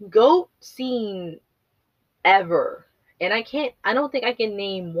goat scene ever. And I don't think I can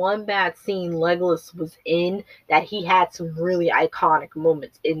name one bad scene Legolas was in that he had some really iconic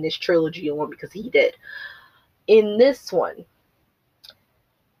moments in this trilogy alone, because he did. In this one,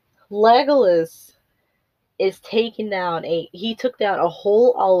 Legolas is taking down he took down a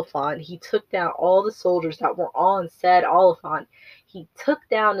whole Oliphant. He took down all the soldiers that were on said Oliphant. He took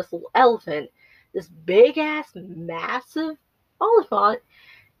down this little elephant, this big ass massive Oliphant,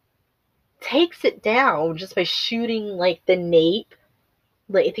 takes it down just by shooting like the nape,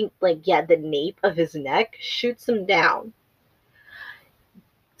 the nape of his neck, shoots him down,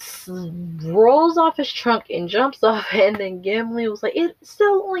 rolls off his trunk and jumps off, and then Gimli was like, it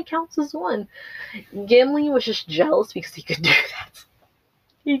still only counts as one. Gimli was just jealous because he could do that.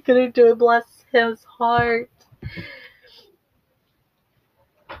 He couldn't do it, bless his heart.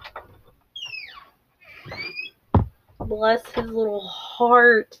 Bless his little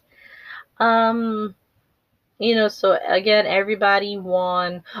heart. So again, everybody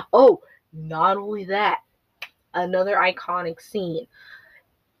won. Oh, not only that, another iconic scene.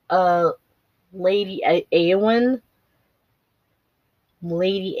 Lady Eowyn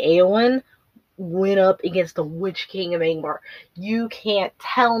went up against the Witch King of Angmar. You can't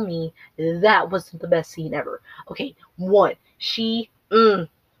tell me that wasn't the best scene ever. Okay, one, she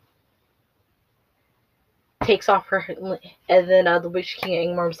takes off her, and then the Witch King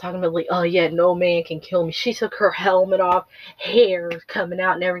of Angmar was talking about, like, oh yeah, no man can kill me. She took her helmet off, hair coming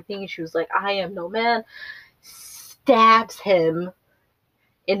out and everything, and she was like, I am no man. Stabs him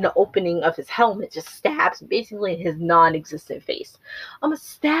in the opening of his helmet, just stabs basically in his non-existent face. I'm gonna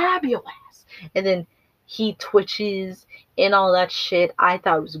stab your ass. And then he twitches and all that shit. I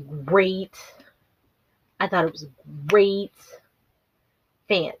thought it was great.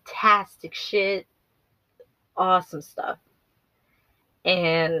 Fantastic shit. Awesome stuff.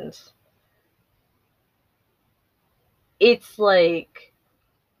 And it's like,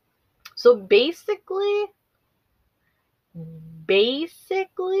 so basically,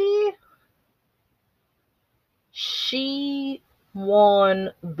 she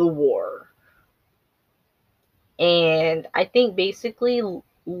won the war. And I think basically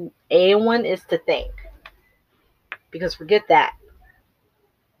Eowyn is to thank. Because forget that.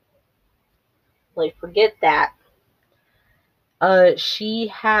 She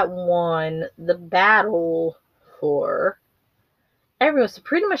had won the battle for everyone. So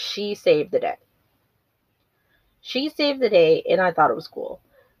pretty much she saved the day. And I thought it was cool.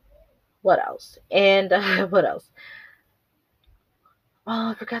 What else? And what else?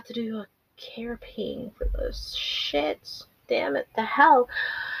 Oh, I forgot to do a campaign for this. Shit. Damn it. The hell.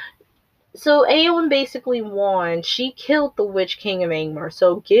 So Eowyn basically won. She killed the Witch King of Angmar.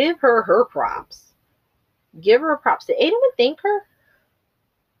 So give her her props. Give her props. Did anyone thank her?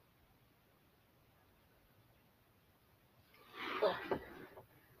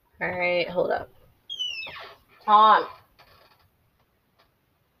 Alright, hold up. Tom.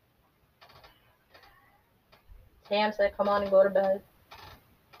 Sam said, come on and go to bed.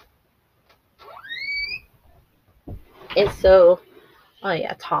 And so, oh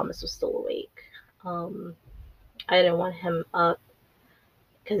yeah, Thomas was still awake. I didn't want him up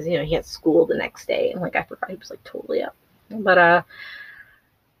because, you know, he had school the next day. And, like, I forgot he was, like, totally up. But,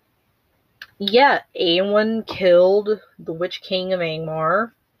 yeah, Aemon killed the Witch King of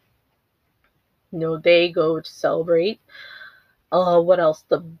Angmar. You know, they go to celebrate. What else?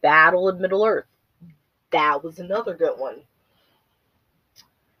 The Battle of Middle Earth. That was another good one.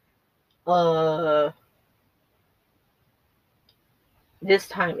 This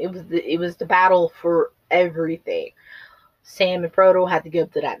time it was the battle for everything. Sam and Frodo had to go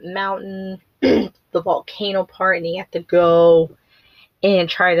up to that mountain, the volcano part, and they had to go and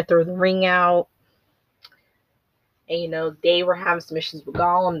try to throw the ring out. And, you know, they were having some issues with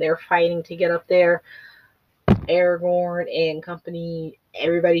Gollum. They're fighting to get up there. Aragorn and company,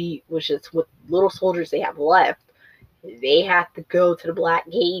 everybody was just with little soldiers they have left. They had to go to the Black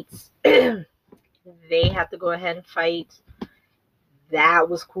Gates. They had to go ahead and fight. That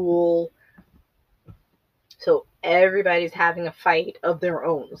was cool. So everybody's having a fight of their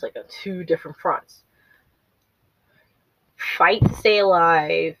own. It's like a two different fronts. Fight to stay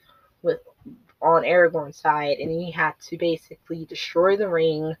alive with on Aragorn's side, and he had to basically destroy the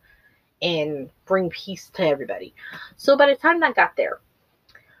ring and bring peace to everybody. So by the time that got there,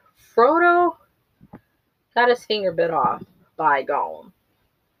 Frodo got his finger bit off by Gollum.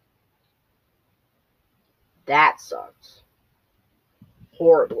 That sucks.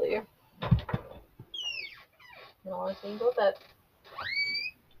 Horribly. Honestly, go bed.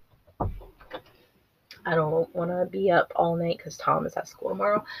 I don't want to be up all night because Tom is at school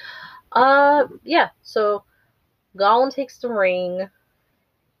tomorrow. Yeah, so Gollum takes the ring.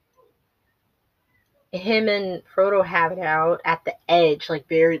 Him and Frodo have it out at the edge, like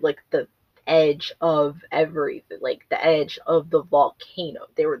very, like the edge of everything, like the edge of the volcano.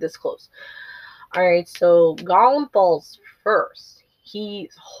 They were this close. Alright, so Gollum falls first.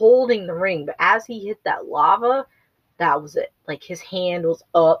 He's holding the ring, but as he hit that lava, that was it. Like, his hand was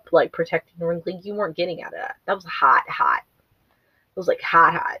up, like, protecting the ring. Like, you weren't getting out of that. That was hot. It was, like,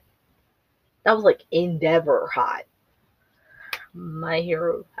 hot. That was, like, Endeavor hot. My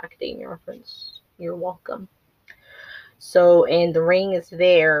Hero Academia reference. You're welcome. So, and the ring is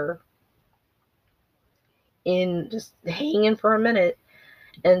there in just hanging for a minute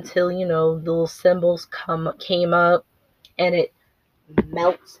until, you know, the little symbols came up and it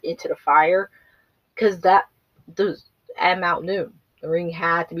melts into the fire. Because at Mount Noon, the ring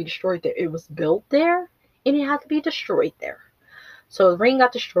had to be destroyed there. It was built there and it had to be destroyed there. So the ring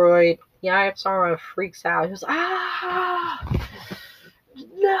got destroyed. The Eye of Sauron freaks out. He goes, ah!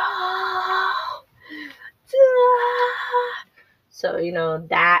 No! So, you know,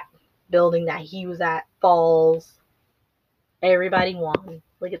 that building that he was at falls. Everybody won.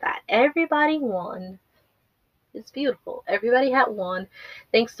 Look at that. Everybody won. It's beautiful. Everybody had won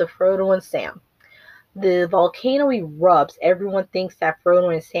thanks to Frodo and Sam. The volcano erupts. Everyone thinks that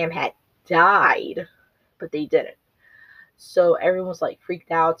Frodo and Sam had died, but they didn't. So everyone's like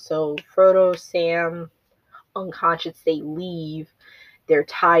freaked out. So Frodo, Sam, unconscious, they leave. They're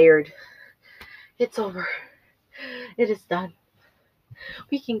tired. It's over. It is done.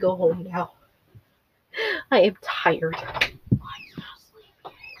 We can go home now. I am tired.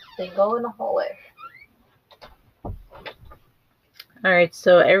 They go in the hallway. Alright,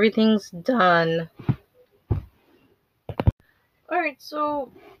 so everything's done. Alright,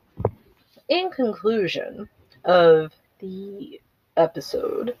 so in conclusion of the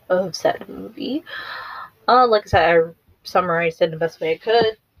episode of Said Movie, like I said, I summarized it in the best way I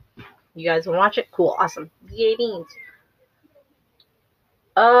could. You guys want to watch it? Cool, awesome. Yay beans.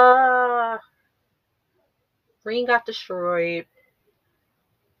 Ring got destroyed.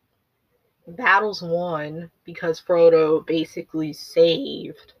 Battles won because Frodo basically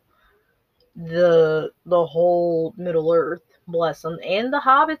saved the whole Middle Earth, bless them, and the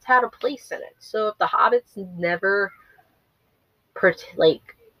hobbits had a place in it. So if the hobbits never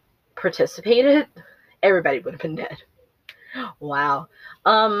participated, everybody would have been dead. Wow.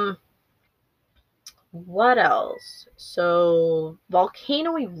 What else? So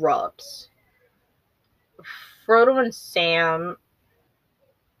volcano erupts. Frodo and Sam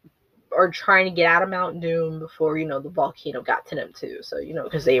are trying to get out of Mount Doom before, the volcano got to them too. So,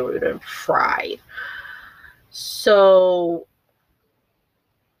 because they would have fried. So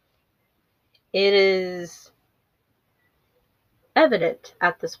it is evident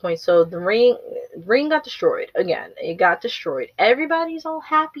at this point. So the ring got destroyed again. It got destroyed. Everybody's all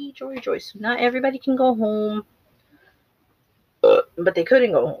happy, joy. So not everybody can go home, but they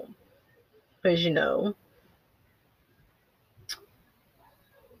couldn't go home, as you know.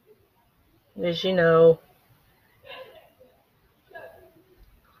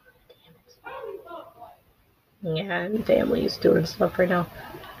 Yeah, and family is doing stuff right now.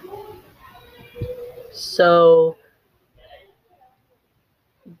 So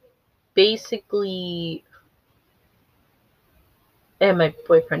basically, and my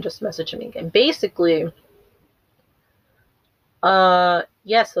boyfriend just messaged me again. Basically,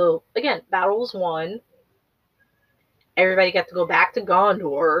 so again, battle was won. Everybody got to go back to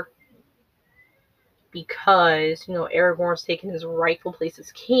Gondor because, Aragorn's taking his rightful place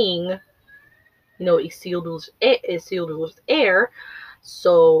as king. Isildur's heir.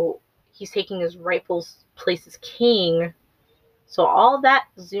 So he's taking his rightful place as king. So all that,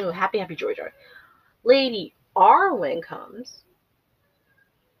 happy joy. Lady Arwen comes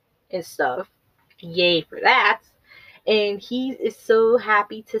and stuff. Yay for that. And he is so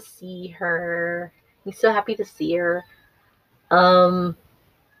happy to see her. He's so happy to see her. I'm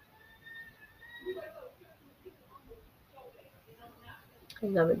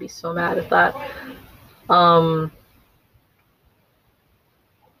gonna be so mad at that.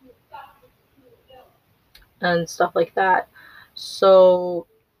 And stuff like that. So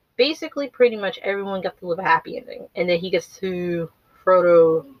basically, pretty much everyone got to live a happy ending. And then he gets to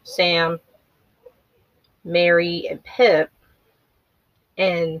Frodo, Sam, Merry, and Pip.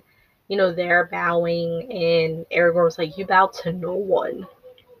 And, they're bowing. And Aragorn was like, you bow to no one.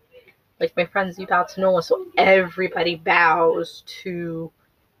 Like, my friends, you bow to no one. So everybody bows to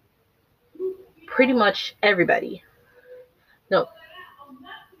pretty much everybody. No.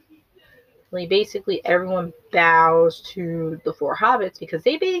 Like, basically, everyone bows to the four hobbits because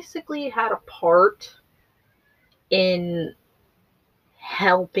they basically had a part in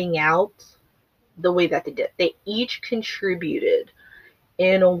helping out the way that they did. They each contributed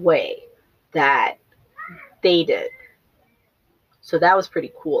in a way that they did. So that was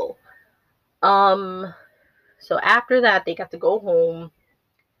pretty cool. So after that, they got to go home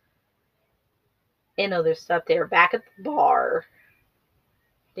and other stuff. They were back at the bar.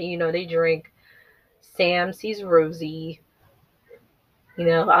 They drink. Sam sees Rosie. I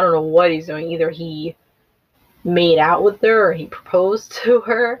don't know what he's doing. Either he made out with her or he proposed to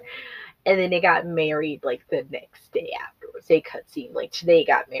her. And then they got married like the next day afterwards. They cutscene like they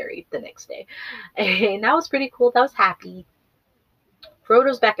got married the next day. And that was pretty cool. That was happy.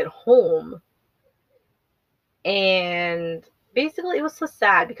 Frodo's back at home. And basically it was so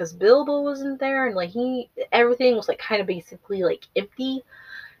sad because Bilbo wasn't there and like everything was like kind of basically like empty.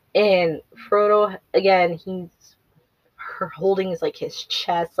 And Frodo, again, he's holding his like his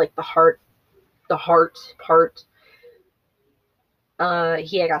chest, like the heart part.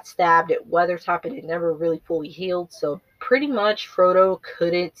 He had got stabbed at Weathertop and it never really fully healed. So pretty much Frodo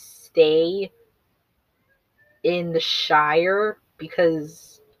couldn't stay in the Shire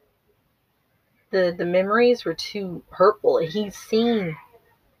because the memories were too hurtful. And he's seen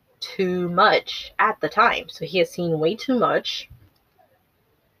too much at the time. So he has seen way too much.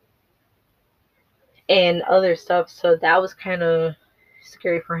 And other stuff. So that was kind of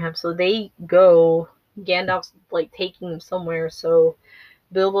scary for him. So they go. Gandalf's like taking him somewhere. So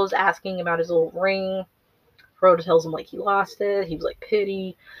Bilbo's asking about his old ring. Frodo tells him like he lost it. He was like,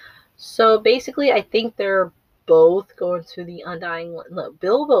 pity. So basically, I think they're both going to the Undying Lands. No,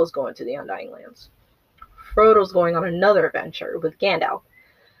 Bilbo's going to the Undying Lands. Frodo's going on another adventure with Gandalf.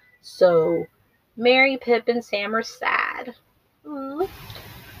 So Merry, Pip, and Sam are sad.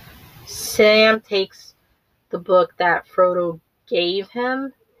 Sam takes the book that Frodo gave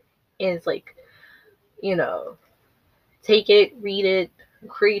him and it's like, take it, read it,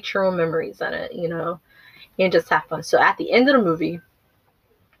 create your own memories in it, and just have fun. So at the end of the movie,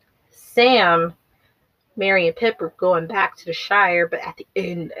 Sam, Merry, and Pip are going back to the Shire, but at the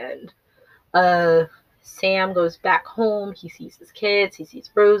end, Sam goes back home. He sees his kids. He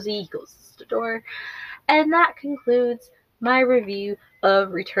sees Rosie. He goes to the door. And that concludes my review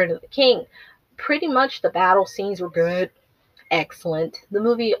of Return of the King. Pretty much the battle scenes were good. Excellent. The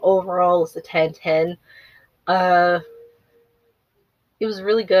movie overall is a 10/10. It was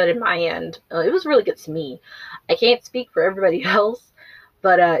really good in my end. It was really good to me. I can't speak for everybody else,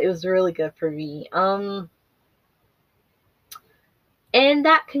 but it was really good for me. And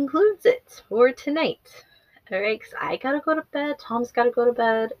that concludes it for tonight. Alright, because I gotta go to bed, Tom's gotta go to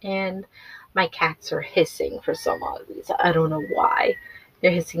bed, and my cats are hissing for some odd reason. I don't know why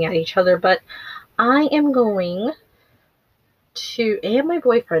they're hissing at each other, but I am going to, and my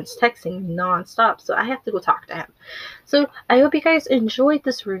boyfriend's texting nonstop, so I have to go talk to him. So I hope you guys enjoyed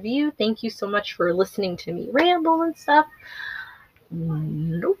this review. Thank you so much for listening to me ramble and stuff.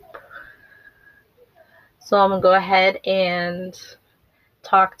 Nope. So I'm gonna go ahead and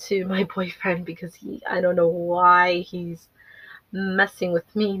talk to my boyfriend because I don't know why he's messing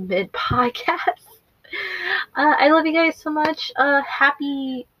with me mid podcast. I love you guys so much.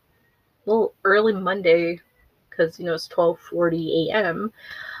 Happy, early Monday, because it's 12:40 a.m.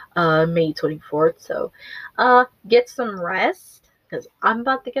 May 24th. So get some rest, because I'm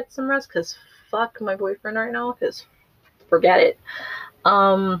about to get some rest, because fuck my boyfriend right now, because forget it.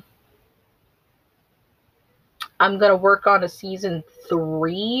 I'm going to work on a season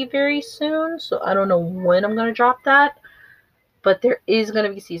 3 very soon, so I don't know when I'm going to drop that, but there is going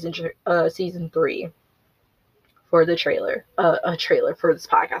to be season 3 for the trailer, a trailer for this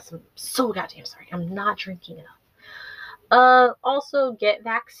podcast. I'm so goddamn sorry. I'm not drinking enough. Also, get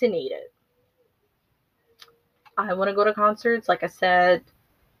vaccinated. I want to go to concerts, like I said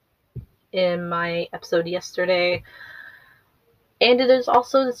in my episode yesterday. And it is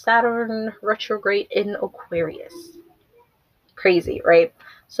also the Saturn retrograde in Aquarius. Crazy, right?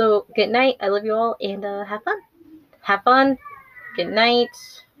 So, good night. I love you all, and have fun. Have fun. Good night.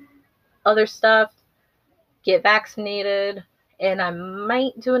 Other stuff. Get vaccinated. And I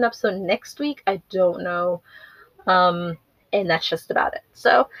might do an episode next week. I don't know. And that's just about it.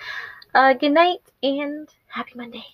 So, good night and happy Monday.